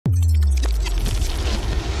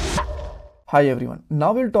Hi everyone.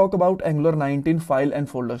 Now we'll talk about Angular 19 file and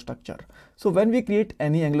folder structure. So when we create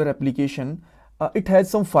any Angular application, it has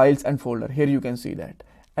some files and folder. Here you can see that.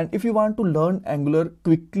 And if you want to learn Angular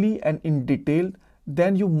quickly and in detail,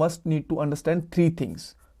 then you must need to understand three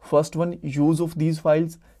things. First one, use of these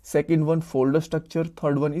files. Second one, folder structure.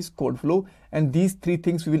 Third one is code flow. And these three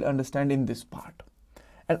things we will understand in this part.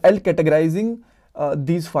 And I'll categorizing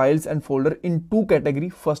these files and folder in two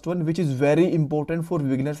categories. First one, which is very important for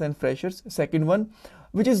beginners and freshers. Second one,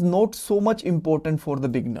 which is not so much important for the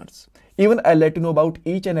beginners. Even I'll let you know about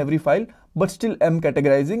each and every file, but still I'm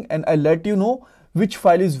categorizing and I'll let you know which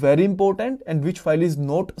file is very important and which file is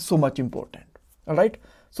not so much important. All right.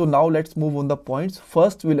 So now let's move on the points.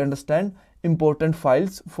 First, we'll understand important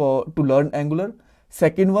files to learn Angular.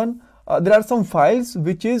 Second one, there are some files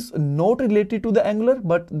which is not related to the Angular,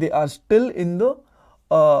 but they are still in the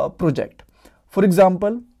project. For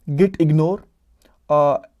example, git ignore,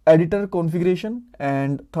 editor configuration,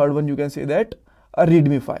 and third one you can say that a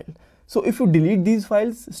readme file. So if you delete these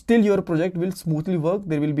files, still your project will smoothly work.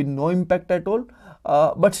 There will be no impact at all.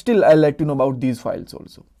 But still I'll let you know about these files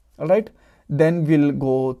also. All right. Then we'll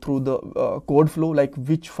go through the code flow, like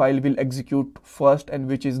which file will execute first and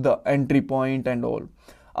which is the entry point and all.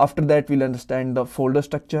 After that, we'll understand the folder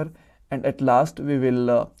structure, and at last we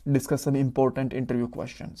will discuss some important interview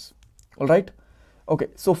questions. All right. Okay.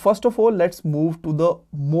 So first of all, let's move to the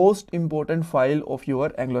most important file of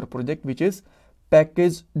your Angular project, which is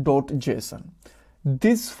package.json.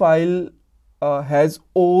 This file has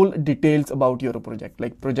all details about your project,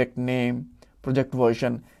 like project name, project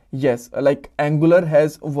version. Yes, like Angular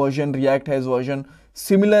has version, React has version.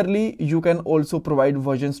 Similarly, you can also provide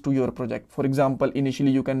versions to your project. For example,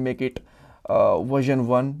 initially you can make it version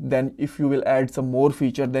 1. Then if you will add some more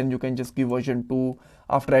feature, then you can just give version 2.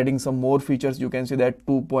 After adding some more features, you can say that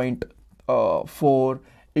 2.4.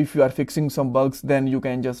 If you are fixing some bugs, then you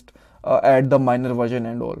can just add the minor version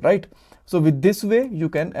and all, right? So with this way, you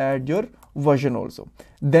can add your version also.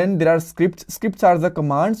 Then there are scripts. Scripts are the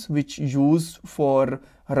commands which use for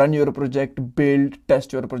run your project, build,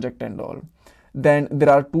 test your project and all. Then there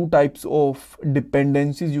are two types of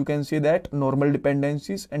dependencies. You can say that normal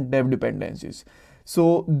dependencies and dev dependencies.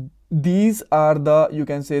 So these are the, you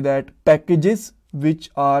can say that packages which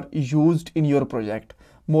are used in your project.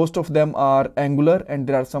 Most of them are Angular, and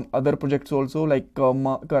there are some other projects also like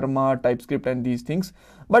Karma, TypeScript and these things.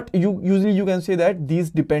 But usually you can say that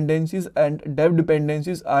these dependencies and dev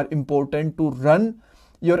dependencies are important to run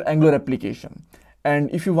your Angular application. And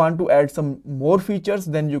if you want to add some more features,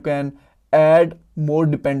 then you can add more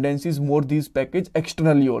dependencies, more these packages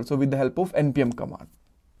externally also with the help of npm command.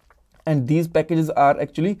 And these packages are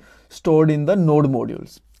actually stored in the node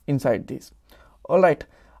modules inside these. All right.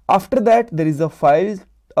 After that, there is a file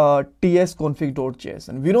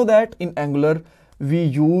tsconfig.json. We know that in Angular we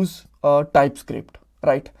use TypeScript,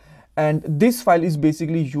 right? And this file is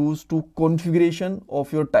basically used to configuration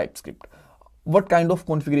of your TypeScript. What kind of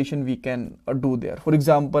configuration we can do there? For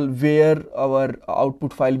example, where our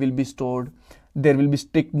output file will be stored, there will be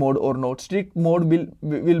strict mode or not. Strict mode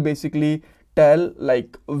will basically tell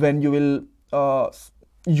like when you will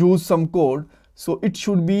use some code, so it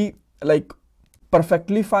should be like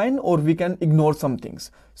perfectly fine, or we can ignore some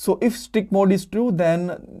things. So if strict mode is true,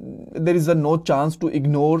 then there is no chance to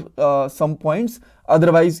ignore some points.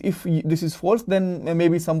 Otherwise, if this is false, then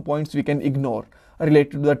maybe some points we can ignore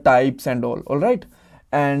related to the types and all right.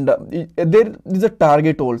 And there is a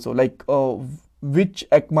target also, like which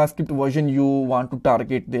ECMAScript version you want to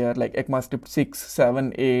target there, like ECMAScript 6,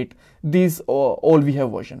 7, 8, these all we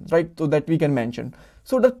have versions, right? So that we can mention.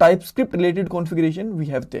 So the TypeScript related configuration we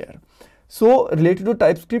have there. So related to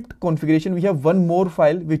TypeScript configuration, we have one more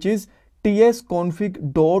file which is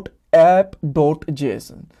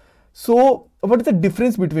tsconfig.app.json. So what is the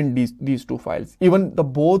difference between these two files? Even the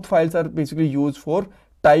both files are basically used for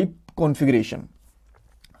type configuration.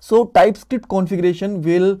 So TypeScript configuration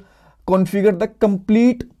will configure the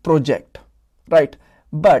complete project, right?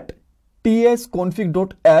 But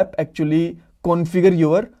tsconfig.app actually configure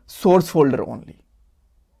your source folder only,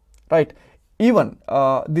 right? Even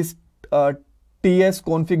this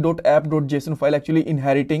tsconfig.app.json file actually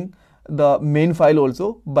inheriting the main file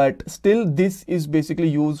also, but still this is basically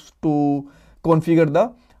used to configure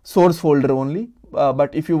the source folder only.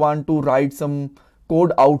 But if you want to write some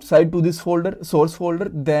code outside to this folder, source folder,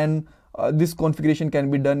 then this configuration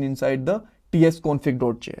can be done inside the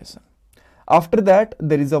tsconfig.json. After that,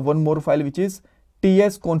 there is a one more file which is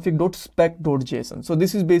tsconfig.spec.json. So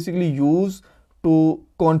this is basically used to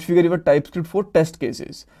configure your TypeScript for test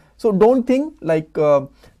cases. So don't think like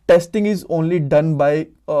testing is only done by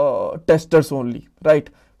testers only, right?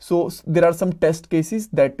 So there are some test cases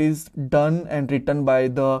that is done and written by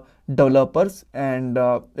the developers, and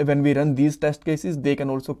when we run these test cases, they can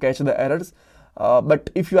also catch the errors. But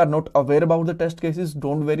if you are not aware about the test cases,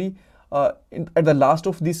 don't worry. At the last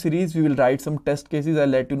of this series, we will write some test cases. I'll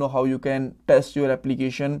let you know how you can test your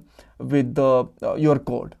application with the your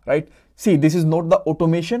code, right? See, this is not the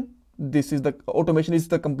automation. This is the automation is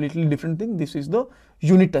the completely different thing. This is the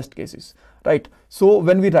unit test cases, right? So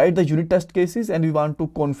when we write the unit test cases and we want to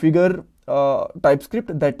configure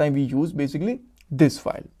TypeScript, that time we use basically this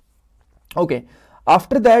file. Okay.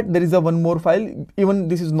 After that, there is a one more file. Even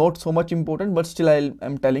this is not so much important, but still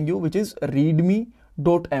I'm telling you, which is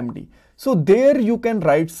readme.md. So there you can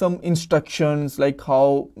write some instructions like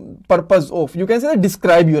how purpose of, you can say that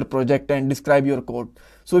describe your project and describe your code.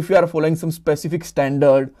 So if you are following some specific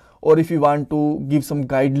standard, or if you want to give some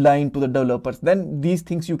guideline to the developers, then these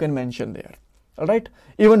things you can mention there. All right.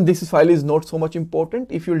 Even this file is not so much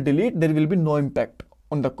important. If you will delete, there will be no impact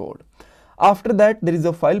on the code. After that, there is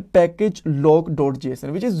a file package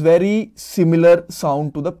log.json, which is very similar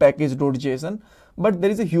sound to the package.json, but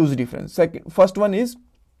there is a huge difference. First one is,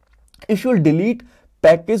 if you will delete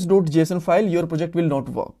package.json file, your project will not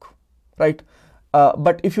work, right?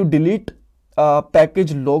 But if you delete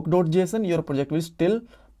package log.json, your project will still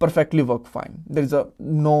perfectly work fine. There is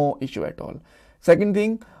no issue at all. Second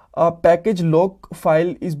thing, package log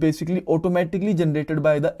file is basically automatically generated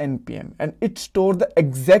by the npm, and it stores the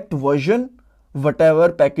exact version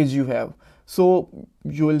whatever package you have. So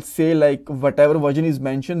you will say like whatever version is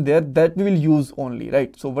mentioned there, that we will use only,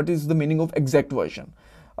 right? So what is the meaning of exact version?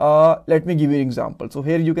 Let me give you an example. So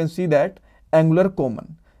here you can see that Angular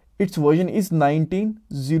common, its version is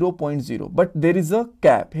 19.0.0, but there is a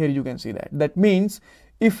cap here. You can see that. That means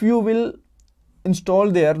if you will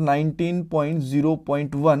install there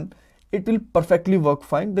 19.0.1, it will perfectly work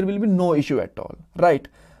fine. There will be no issue at all, right?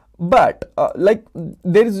 But like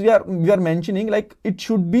there is, we are mentioning like it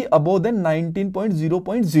should be above than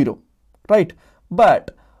 19.0.0, right?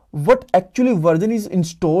 But what actually version is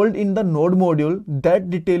installed in the node module,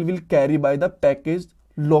 that detail will carry by the package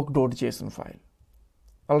log.json file.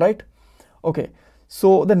 All right. Okay.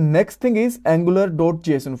 So the next thing is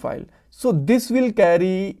angular.json file. So this will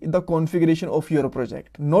carry the configuration of your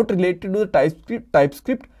project, not related to the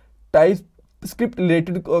TypeScript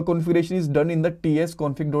related configuration is done in the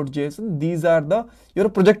ts-config.json. These are your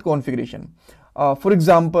project configuration. For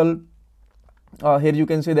example, here you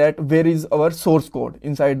can say that where is our source code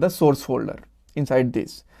inside the source folder inside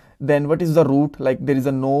this. Then what is the root? Like there is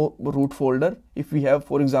a no root folder. If we have,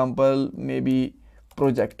 for example, maybe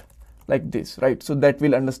project like this, right? So that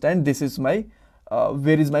will understand this is my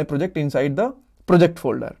where is my project inside the project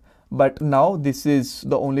folder. But now this is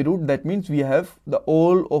the only root. That means we have the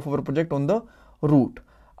all of our project on the root.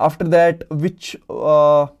 After that, which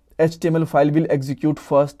HTML file will execute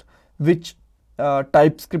first, which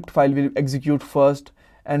TypeScript file will execute first,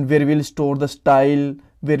 and where we will store the style,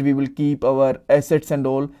 where we will keep our assets and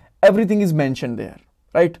all, everything is mentioned there,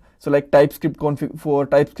 right? So like TypeScript config, for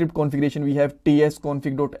TypeScript configuration, we have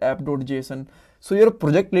ts-config.app.json. So your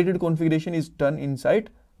project related configuration is done inside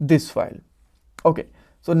this file. Okay.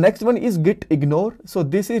 So next one is git ignore. So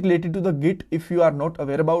this is related to the git. If you are not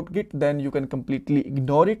aware about git, then you can completely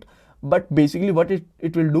ignore it. But basically what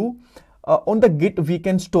it will do, on the git we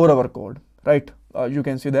can store our code, right? You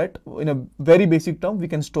can see that in a very basic term, we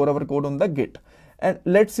can store our code on the git. And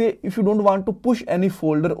let's say if you don't want to push any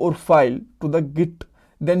folder or file to the git,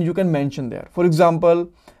 then you can mention there. For example,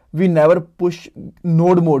 we never push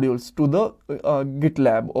node modules to the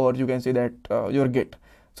GitLab, or you can say that your git.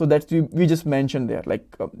 So that's we just mentioned there, like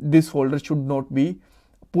this folder should not be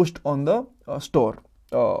pushed on the store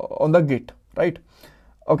on the git, right?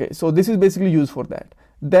 Okay, so this is basically used for that.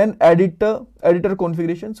 Then editor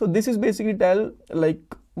configuration. So this is basically tell like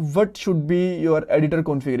what should be your editor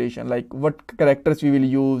configuration, like what characters we will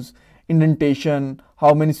use, indentation,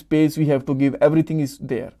 how many space we have to give, everything is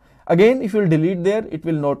there. Again, if you will delete there, it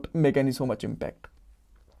will not make any so much impact.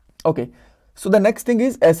 Okay. So the next thing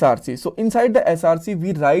is SRC. So inside the SRC,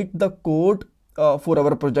 we write the code for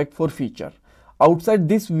our project for feature. Outside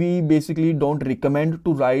this, we basically don't recommend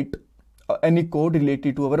to write any code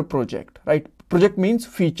related to our project, right? Project means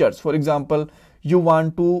features. For example, you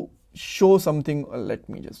want to show something. Let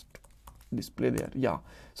me just display there. Yeah.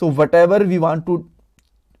 So whatever we want to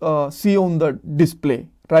see on the display,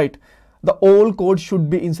 right? The all code should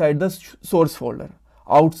be inside the source folder.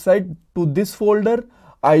 Outside to this folder,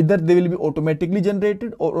 either they will be automatically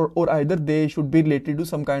generated or either they should be related to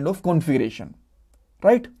some kind of configuration,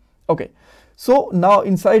 right? Okay. So now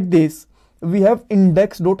inside this, we have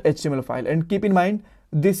index.html file, and keep in mind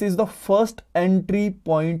this is the first entry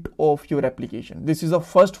point of your application. This is the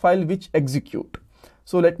first file which execute.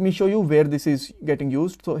 So let me show you where this is getting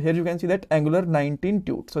used. So here you can see that Angular 19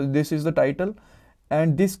 tut. So this is the title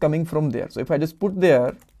and this coming from there. So if I just put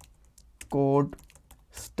there code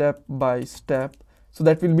step by step, so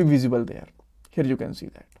that will be visible there. Here you can see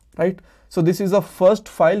that, right? So this is the first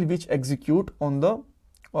file which execute on the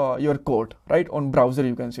your code, right? On browser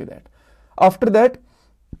you can see that. After that,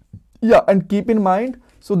 yeah, and keep in mind,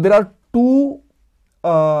 so there are two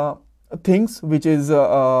things which is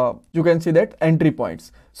you can see that entry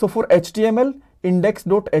points. So for HTML,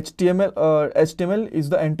 index.html HTML is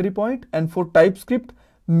the entry point, and for TypeScript,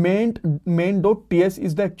 main.ts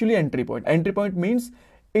is the actually entry point. Entry point means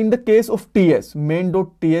in the case of TS,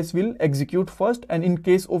 main.ts will execute first, and in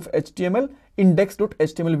case of HTML,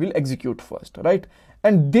 index.html will execute first, right?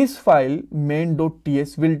 And this file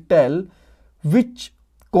main.ts will tell which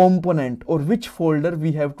component or which folder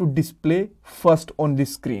we have to display first on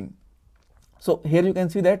this screen. So here you can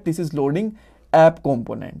see that this is loading app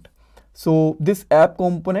component. So this app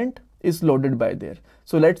component is loaded by there.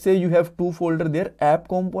 So let's say you have two folder there, app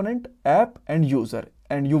component, app and user,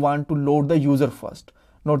 and you want to load the user first,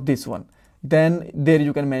 not this one. Then there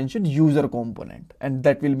you can mention user component and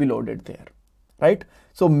that will be loaded there, right?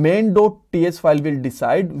 So main.ts file will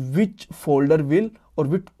decide which folder will or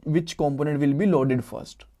which component will be loaded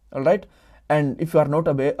first. All right. And if you are not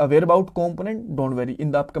aware about component, don't worry.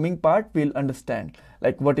 In the upcoming part, we'll understand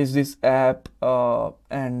like what is this app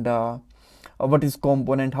and what is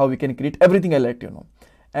component, how we can create everything. I'll let you know.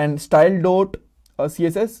 And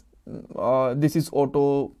style.css, this is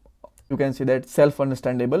auto, you can say that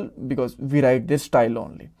self-understandable because we write this style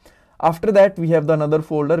only. After that, we have the another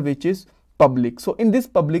folder which is public. So in this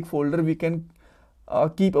public folder, we can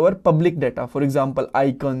keep our public data, for example,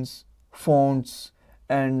 icons, fonts,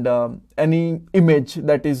 and any image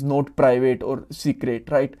that is not private or secret,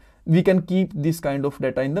 right? We can keep this kind of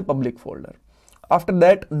data in the public folder. After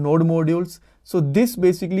that, node modules. So this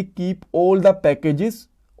basically keep all the packages,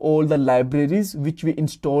 all the libraries which we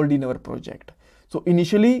installed in our project. So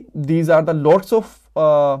initially, these are the lots of,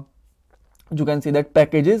 you can say that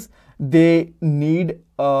packages, they need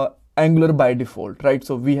Angular by default, right?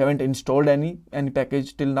 So we haven't installed any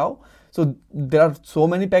package till now. So there are so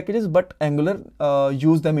many packages, but Angular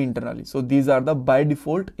use them internally. So these are the by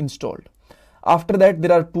default installed. After that,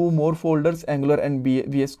 there are two more folders, Angular and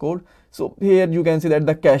VS Code. So here you can see that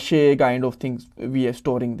the cache kind of things we are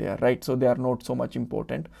storing there, right? So they are not so much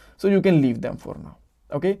important. So you can leave them for now.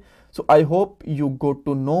 Okay. So I hope you got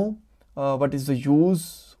to know what is the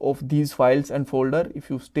use of these files and folder. If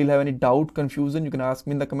you still have any doubt, confusion, you can ask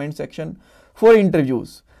me in the comment section. For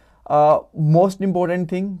interviews, most important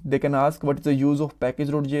thing they can ask, what is the use of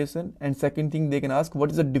package.json, and second thing they can ask,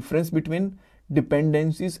 what is the difference between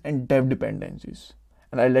dependencies and dev dependencies,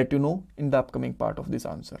 and I'll let you know in the upcoming part of this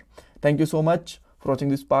answer. Thank you so much for watching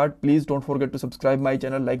this part. Please don't forget to subscribe my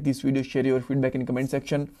channel, like this video, share your feedback in comment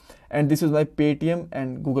section, and this is my Paytm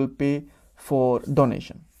and Google Pay for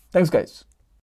donation. Thanks guys.